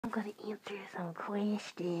gonna answer some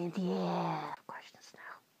questions. Yeah. Questions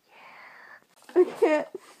now. Yeah. I can't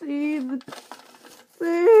see the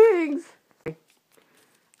things.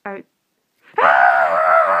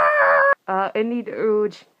 Indy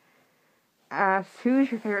Doge asks, who's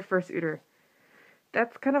your favorite fursuiter?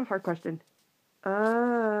 That's kind of a hard question.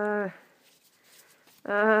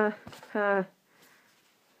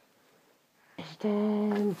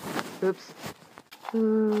 Oops.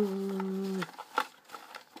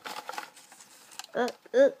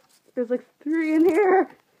 There's like 3 in here.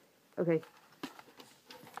 Okay.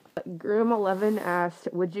 Grim11 asked,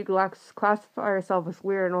 would you classify yourself as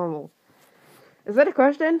weird or normal? Is that a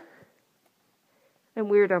question? I'm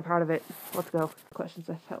weird, I'm proud of it. Let's go. Questions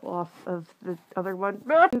I fell off of the other one.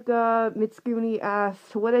 Yuka Mitsuguni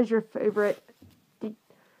asked, what's your favorite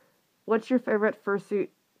fursuit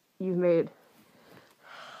you've made?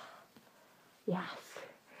 Yes.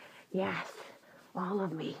 All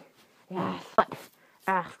of me. Yes.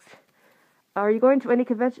 Asks, are you going to any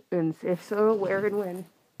conventions? If so, where and when?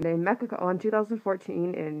 In MechaCon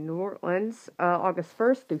 2014 in New Orleans, August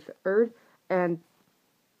 1st through 3rd, and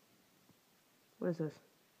what is this?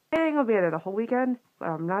 I think I'll be there the whole weekend, but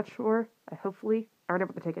I'm not sure. I already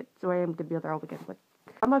bought the ticket, so I am going to be there all weekend. But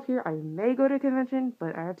I'm up here. I may go to a convention,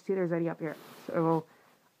 but I have to see if there's any up here. So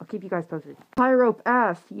I'll keep you guys posted. Pyrope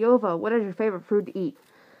asked, Yvoa, what is your favorite food to eat?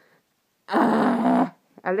 I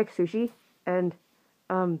like sushi, and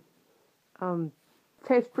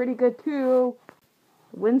tastes pretty good too.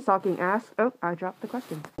 Windstocking asked, oh, I dropped the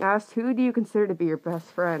question. Asked, who do you consider to be your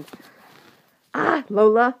best friend?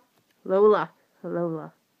 Lola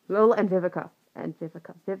and Vivica.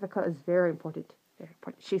 Vivica is very important.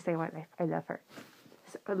 She saved my life. I love her.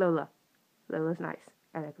 So, Lola's nice.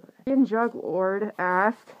 I like Lola. Ian Jug Lord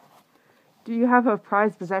asked, do you have a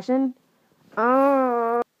prized possession?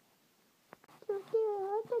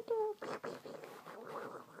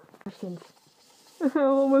 Questions.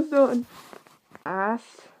 Almost done.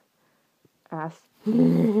 Asked.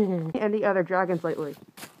 Any other dragons lately?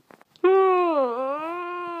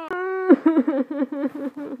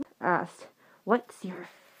 Asked, what's your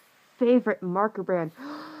favorite marker brand?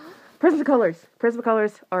 Prismacolors.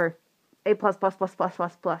 Prismacolors are A+++++++.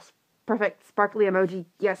 Perfect. Sparkly emoji.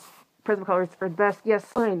 Yes. Prismacolors are the best. Yes.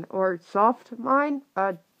 Mine or soft mine.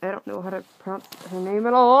 I don't know how to pronounce her name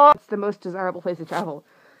at all. It's the most desirable place to travel.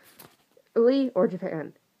 Italy or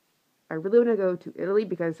Japan? I really want to go to Italy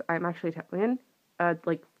because I'm actually Italian.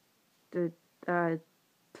 Like the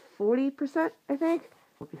 40%, I think.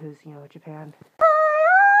 Because, you know, Japan.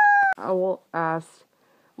 I will ask,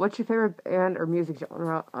 what's your favorite band or music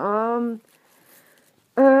genre?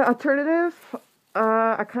 Alternative.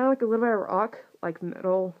 I kind of like a little bit of rock, like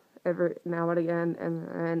metal, every now and again,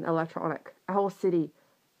 and electronic. Owl City.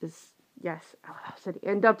 Yes, Owl City.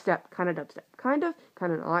 And dubstep. Kind of dubstep. Kind of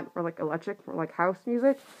not. Or like electric, or like house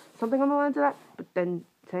music. Something on the lines of that. But then,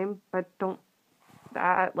 same, but don't,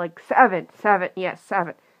 like 7. Yes,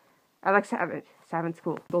 7. I like 7. 7's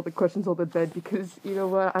cool. All the questions on the bed because, you know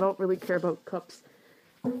what, I don't really care about cups.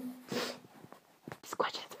 These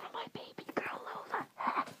questions from my baby girl, Lola.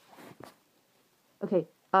 Okay,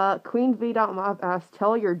 Queen V.Mob asked,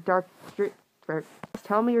 tell me your dark secret.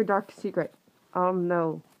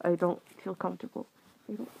 No, I don't feel comfortable.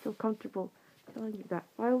 Telling you that.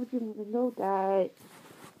 Why would you know that?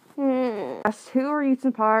 Asked, who are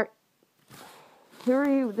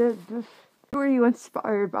you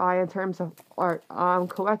inspired by in terms of art?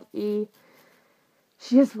 Koek E.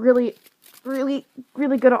 She has really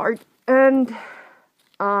good art. And,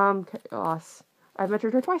 Chaos. I've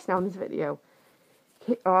mentioned her twice now in this video.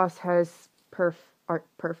 Chaos has art.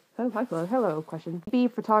 Oh, hi, hello, question. B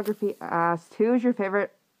Photography asked, who's your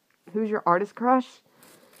artist crush?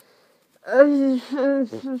 I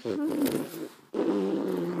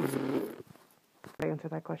answer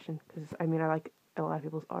that question, because, I mean, I like a lot of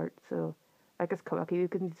people's art, so I guess Koeki you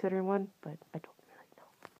could consider one, but I don't really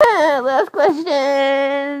know. Last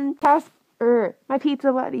question! Casper, my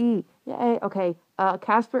pizza buddy! Yay, okay.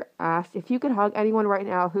 Casper asked, if you could hug anyone right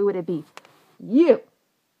now, who would it be? You!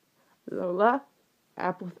 Lola,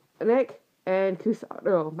 Applethanic, and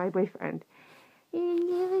Kusado, my boyfriend.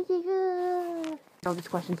 I know this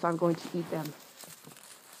question, so I'm going to eat them.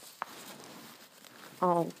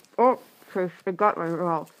 Oh, Chris, I got my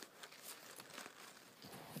mouth.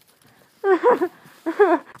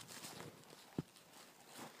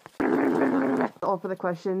 All for the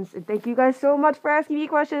questions. And thank you guys so much for asking me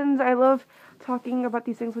questions. I love talking about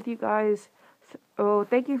these things with you guys. So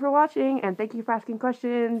thank you for watching, and thank you for asking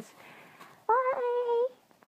questions.